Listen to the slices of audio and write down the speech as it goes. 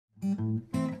In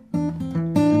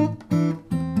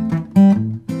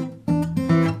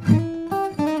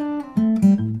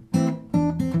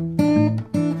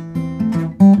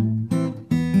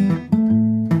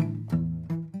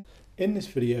this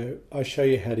video, I show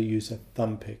you how to use a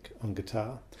thumb pick on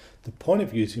guitar, the point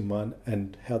of using one,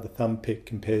 and how the thumb pick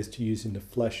compares to using the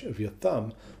flesh of your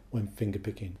thumb when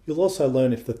fingerpicking. You'll also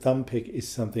learn if the thumb pick is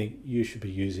something you should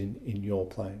be using in your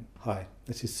playing. Hi,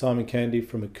 this is Simon Candy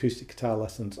from Acoustic Guitar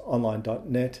Lessons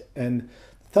Online.net, and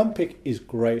the thumb pick is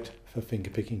great for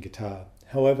fingerpicking guitar.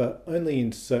 However, only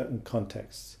in certain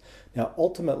contexts. Now,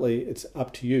 ultimately, it's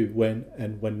up to you when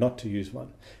and when not to use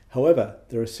one. However,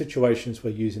 there are situations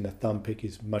where using a thumb pick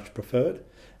is much preferred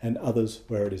and others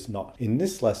where it is not. In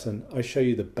this lesson, I show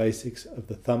you the basics of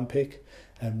the thumb pick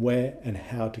and where and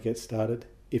how to get started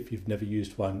if you've never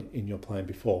used one in your playing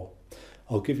before.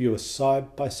 I'll give you a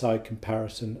side-by-side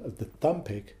comparison of the thumb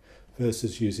pick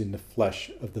versus using the flesh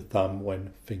of the thumb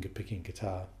when fingerpicking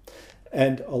guitar.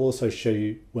 And I'll also show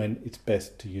you when it's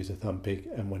best to use a thumb pick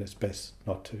and when it's best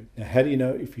not to. Now, how do you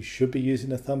know if you should be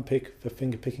using a thumb pick for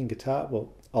fingerpicking guitar? Well,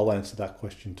 I'll answer that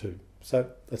question too. So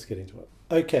let's get into it.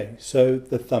 Okay, so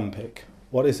the thumb pick.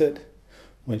 What is it?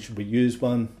 When should we use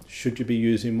one? Should you be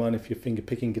using one if you're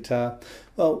fingerpicking guitar?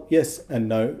 Well, yes and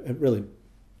no. It really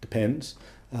depends.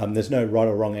 There's no right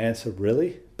or wrong answer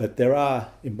really, but there are,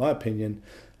 in my opinion,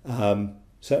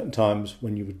 certain times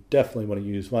when you would definitely want to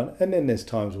use one, and then there's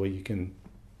times where you can,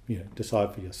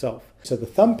 decide for yourself. So the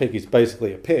thumb pick is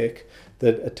basically a pick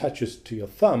that attaches to your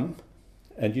thumb,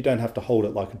 and you don't have to hold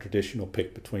it like a traditional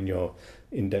pick between your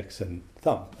index and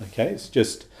thumb. Okay, it's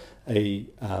just a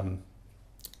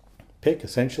pick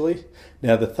essentially.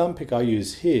 Now the thumb pick I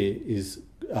use here is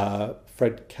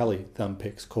Fred Kelly thumb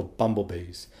picks called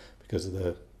Bumblebees because of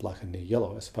the black and the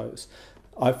yellow, I suppose.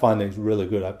 I find these really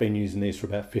good. I've been using these for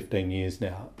about 15 years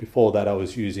now. Before that I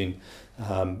was using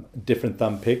different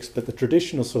thumb picks, but the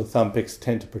traditional sort of thumb picks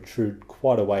tend to protrude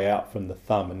quite a way out from the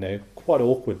thumb and they're quite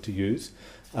awkward to use.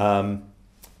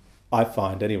 I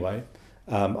find anyway.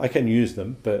 I can use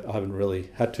them, but I haven't really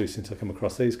had to since I come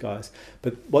across these guys.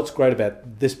 But what's great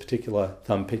about this particular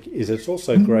thumb pick is it's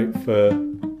also great for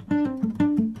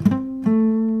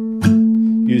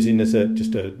using as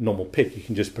just a normal pick. You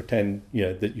can just pretend,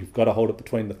 that you've got to hold it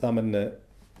between the thumb and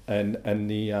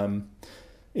the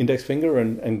index finger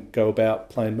and go about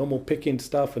playing normal picking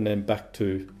stuff, and then back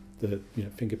to the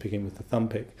finger picking with the thumb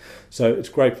pick. So it's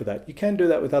great for that. You can do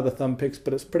that with other thumb picks,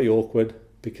 but it's pretty awkward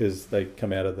because they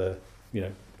come out of the,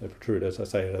 they protrude, as I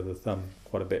say, out of the thumb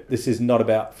quite a bit. This is not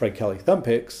about Fred Kelly thumb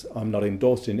picks. I'm not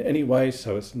endorsed in any way,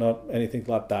 so it's not anything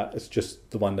like that. It's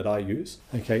just the one that I use.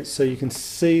 Okay, so you can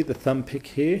see the thumb pick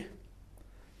here.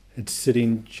 It's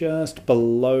sitting just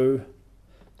below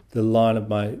the line of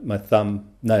my thumb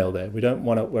nail there. We don't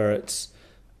want it where it's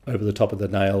over the top of the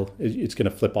nail. It's going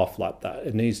to flip off like that.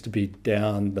 It needs to be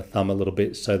down the thumb a little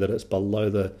bit so that it's below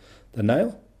the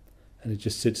nail. And it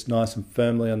just sits nice and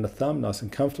firmly on the thumb, nice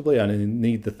and comfortably. I only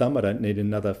need the thumb. I don't need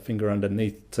another finger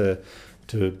underneath to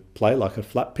play like a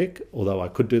flat pick, although I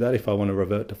could do that if I want to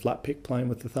revert to flat pick playing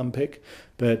with the thumb pick.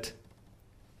 But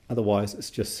otherwise, it's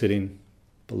just sitting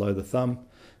below the thumb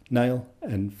nail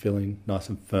and feeling nice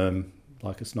and firm,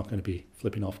 like it's not going to be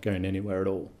flipping off going anywhere at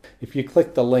all. If you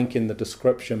click the link in the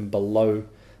description below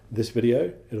this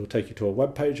video, it'll take you to a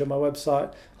web page on my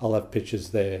website. I'll have pictures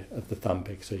there of the thumb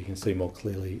pick so you can see more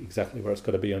clearly exactly where it's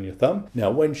got to be on your thumb.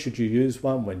 Now, when should you use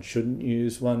one? When shouldn't you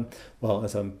use one? Well,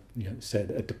 as I said,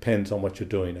 it depends on what you're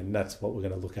doing, and that's what we're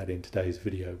going to look at in today's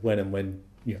video. When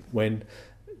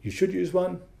you should use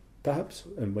one, perhaps,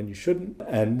 and when you shouldn't,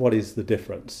 and what is the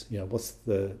difference? What's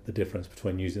the difference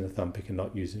between using a thumb pick and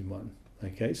not using one?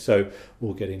 Okay, so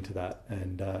we'll get into that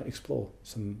and explore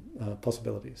some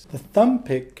possibilities. The thumb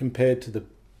pick compared to the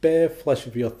bare flesh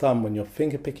of your thumb when you're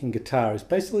fingerpicking guitar is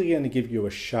basically going to give you a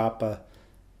sharper,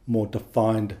 more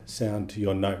defined sound to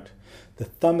your note. The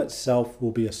thumb itself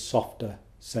will be a softer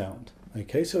sound.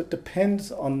 Okay, so it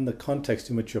depends on the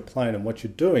context in which you're playing and what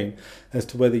you're doing as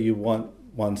to whether you want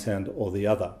one sound or the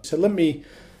other. So let me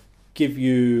give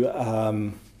you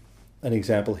an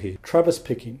example here. Travis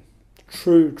picking.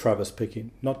 True Travis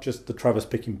picking, not just the Travis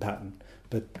picking pattern,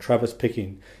 but Travis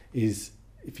picking is,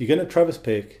 if you're going to Travis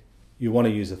pick, you want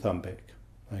to use a thumb pick,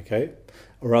 okay?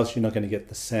 Or else you're not going to get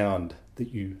the sound that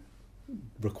you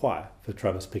require for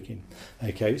Travis picking,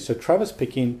 okay? So Travis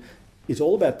picking is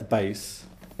all about the bass,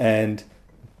 and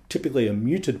typically a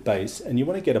muted bass, and you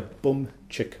want to get a boom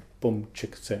chick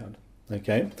sound,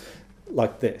 okay?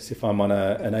 Like this, if I'm on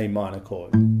an A minor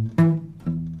chord.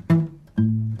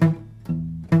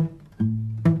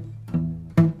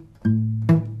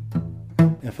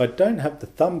 If If I don't have the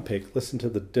thumb pick, listen to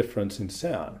the difference in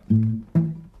sound.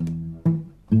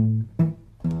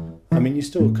 I mean, you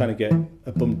still kind of get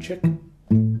a boom chick,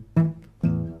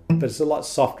 but it's a lot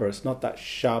softer. It's not that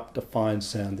sharp, defined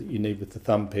sound that you need with the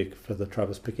thumb pick for the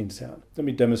Travis picking sound. Let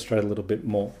me demonstrate a little bit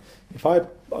more. I'm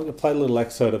going to play a little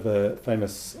excerpt of a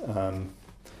famous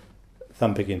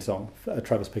thumb picking song, a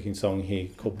Travis picking song here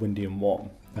called Windy and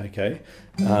Warm. Okay,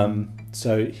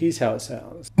 so here's how it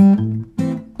sounds.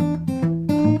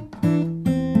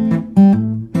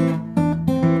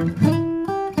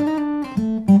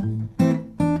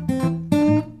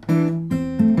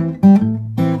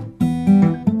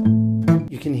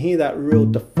 You can hear that real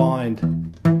defined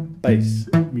bass,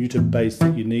 muted bass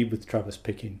that you need with Travis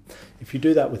picking. If you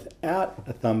do that without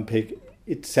a thumb pick,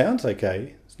 it sounds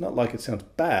okay. It's not like it sounds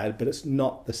bad, but it's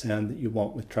not the sound that you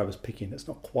want with Travis picking. It's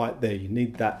not quite there. You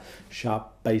need that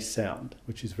sharp bass sound,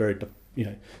 which is very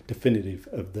definitive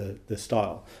of the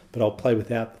style. But I'll play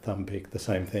without the thumb pick, the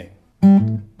same thing.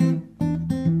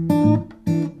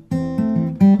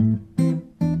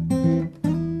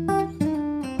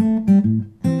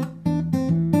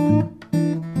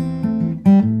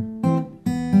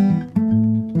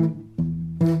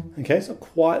 Okay, it's not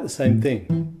quite the same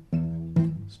thing.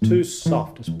 It's too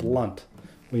soft, it's blunt.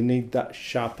 We need that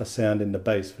sharper sound in the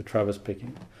bass for Travis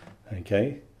picking.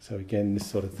 Okay, so again, this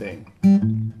sort of thing.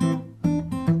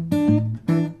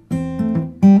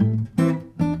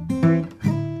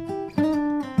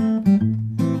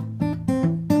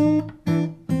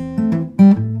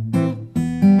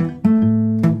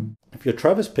 If you're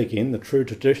Travis picking, the true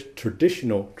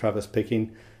traditional Travis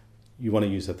picking, you want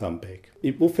to use a thumb pick.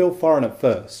 It will feel foreign at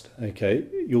first, okay?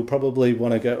 You'll probably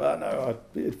want to go, oh no,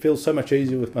 it feels so much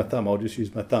easier with my thumb, I'll just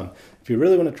use my thumb. If you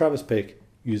really want a Travis pick,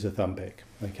 use a thumb pick,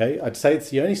 okay? I'd say it's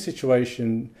the only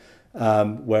situation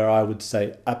where I would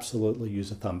say absolutely use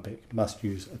a thumb pick, must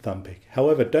use a thumb pick.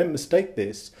 However, don't mistake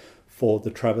this for the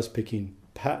Travis picking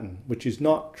pattern, which is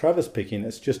not Travis picking,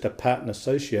 it's just a pattern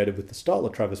associated with the style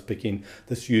of Travis picking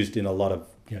that's used in a lot of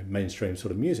mainstream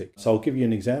sort of music. So I'll give you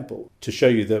an example to show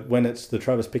you that when it's the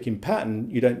Travis picking pattern,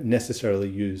 you don't necessarily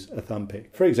use a thumb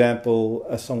pick. For example,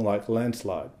 a song like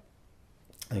Landslide,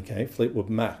 okay, Fleetwood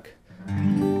Mac.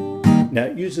 Now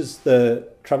it uses the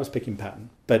Travis picking pattern,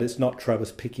 but it's not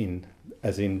Travis picking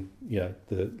as in,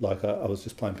 like I was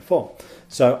just playing before.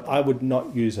 So I would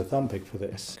not use a thumb pick for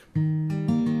this.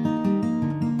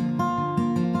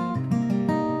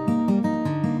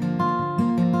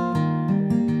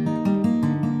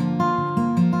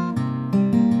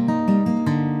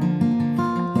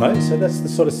 Right, so that's the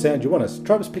sort of sound you want. It's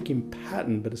Travis picking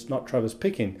pattern, but it's not Travis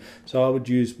picking. So I would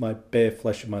use my bare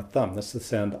flesh of my thumb. That's the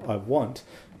sound I want.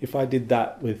 If I did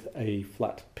that with a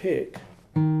flat pick,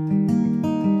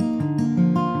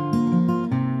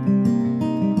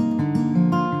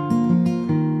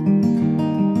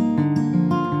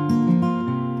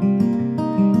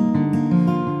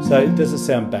 so does it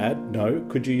sound bad? No.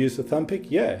 Could you use the thumb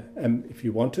pick? Yeah. And if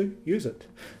you want to, use it.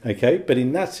 Okay. But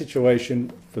in that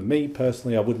situation, for me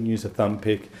personally, I wouldn't use a thumb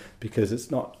pick because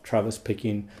it's not Travis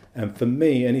picking. And for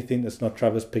me, anything that's not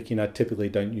Travis picking, I typically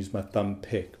don't use my thumb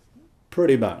pick.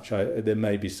 Pretty much. There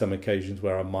may be some occasions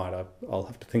where I might. I'll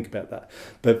have to think about that.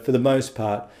 But for the most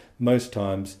part, most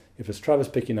times, if it's Travis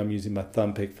picking, I'm using my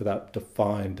thumb pick for that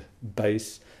defined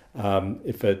bass.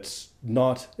 If it's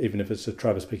not, even if it's a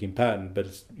Travis picking pattern, but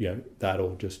it's that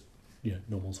or just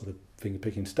normal sort of finger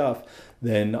picking stuff,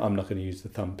 then I'm not going to use the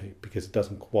thumb pick because it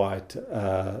doesn't quite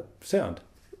sound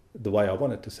the way I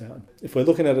want it to sound. If we're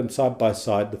looking at them side by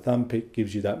side, the thumb pick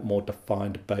gives you that more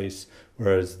defined bass,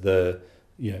 whereas the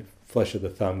flesh of the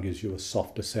thumb gives you a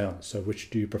softer sound. So which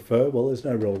do you prefer? Well, there's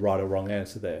no real right or wrong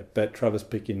answer there, but Travis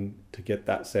picking, to get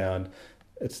that sound,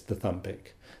 it's the thumb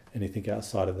pick. Anything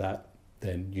outside of that,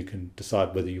 then you can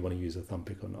decide whether you want to use a thumb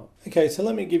pick or not. Okay, so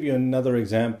let me give you another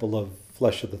example of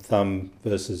flesh of the thumb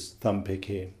versus thumb pick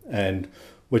here, and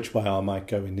which way I might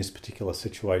go in this particular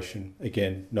situation.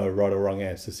 Again, no right or wrong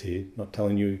answers here. Not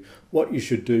telling you what you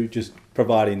should do, just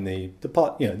providing the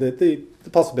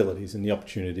possibilities and the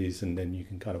opportunities, and then you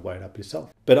can kind of weigh it up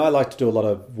yourself. But I like to do a lot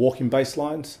of walking bass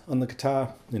lines on the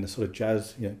guitar in a sort of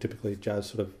jazz, typically jazz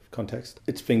sort of context.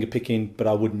 It's finger picking, but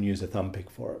I wouldn't use a thumb pick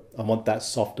for it. I want that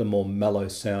softer, more mellow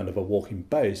sound of a walking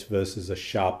bass versus a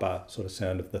sharper sort of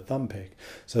sound of the thumb pick.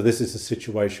 So this is a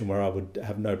situation where I would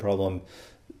have no problem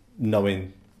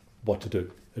knowing what to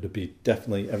do. It'd be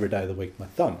definitely every day of the week my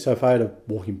thumb. So if I had a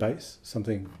walking bass,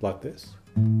 something like this.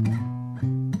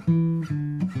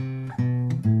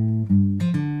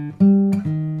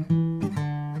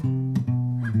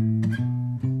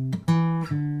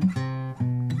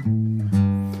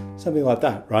 Something something like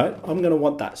that, right? I'm going to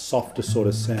want that softer sort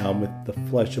of sound with the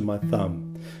flesh of my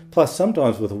thumb. Plus,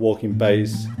 sometimes with a walking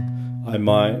bass, I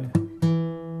might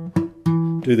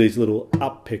do these little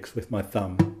up picks with my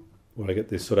thumb, where I get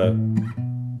this sort of,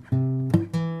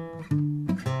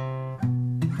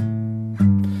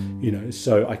 you know,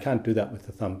 so I can't do that with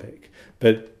the thumb pick.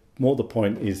 But more the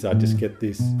point is I just get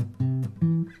this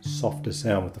softer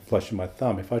sound with the flesh of my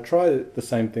thumb. If I try the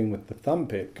same thing with the thumb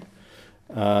pick,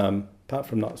 apart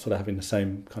from not sort of having the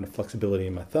same kind of flexibility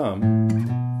in my thumb,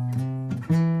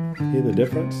 hear the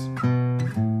difference?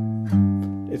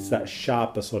 It's that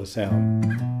sharper sort of sound.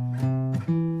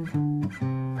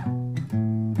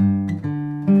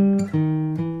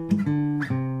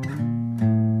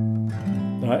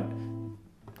 Right?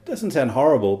 It doesn't sound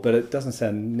horrible, but it doesn't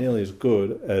sound nearly as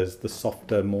good as the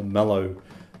softer, more mellow,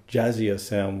 jazzier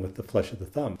sound with the flesh of the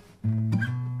thumb.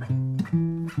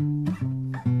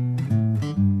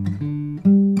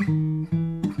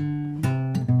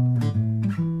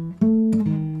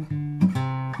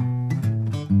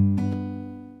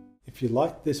 If you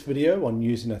liked this video on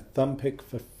using a thumb pick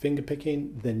for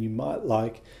fingerpicking, then you might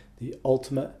like the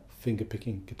Ultimate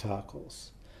Fingerpicking Guitar course.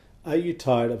 Are you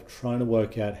tired of trying to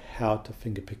work out how to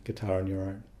fingerpick guitar on your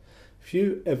own?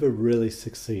 Few ever really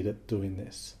succeed at doing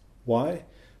this. Why?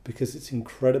 Because it's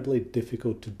incredibly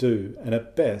difficult to do, and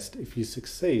at best, if you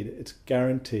succeed, it's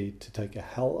guaranteed to take a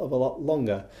hell of a lot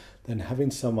longer than having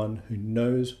someone who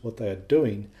knows what they are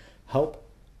doing help,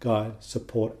 guide,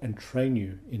 support, and train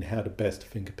you in how to best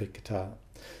fingerpick guitar.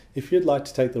 If you'd like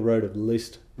to take the road of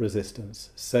least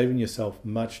resistance, saving yourself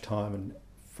much time and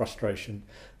frustration,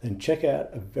 then check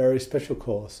out a very special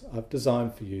course I've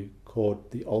designed for you called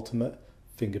the Ultimate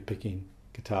Fingerpicking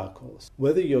Guitar course.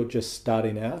 Whether you're just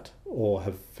starting out or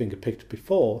have fingerpicked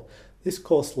before, this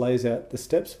course lays out the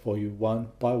steps for you one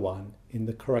by one in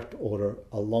the correct order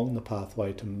along the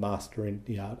pathway to mastering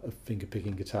the art of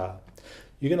fingerpicking guitar.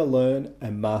 You're going to learn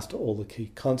and master all the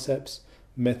key concepts,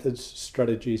 methods,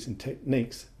 strategies, and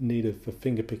techniques needed for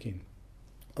fingerpicking,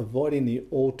 avoiding the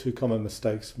all too common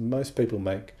mistakes most people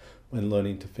make when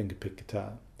learning to fingerpick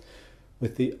guitar.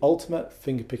 With the Ultimate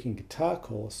Fingerpicking Guitar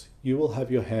course, you will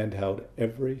have your hand held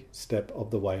every step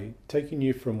of the way, taking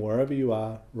you from wherever you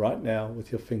are right now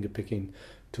with your fingerpicking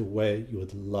to where you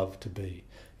would love to be,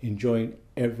 enjoying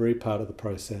every part of the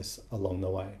process along the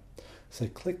way. So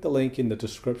click the link in the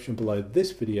description below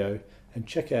this video and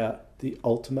check out the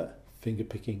Ultimate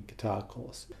Fingerpicking Guitar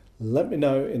course. Let me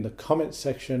know in the comments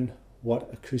section what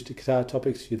acoustic guitar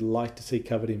topics you'd like to see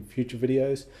covered in future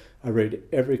videos. I read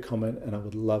every comment and I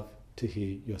would love to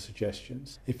hear your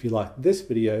suggestions. If you like this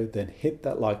video, then hit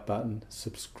that like button,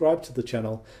 subscribe to the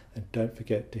channel, and don't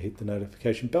forget to hit the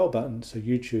notification bell button so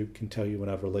YouTube can tell you when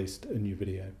I've released a new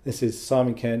video. This is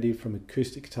Simon Candy from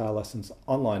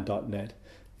acousticguitarlessonsonline.net.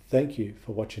 Thank you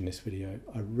for watching this video.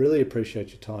 I really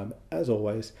appreciate your time as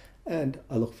always, and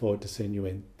I look forward to seeing you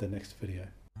in the next video.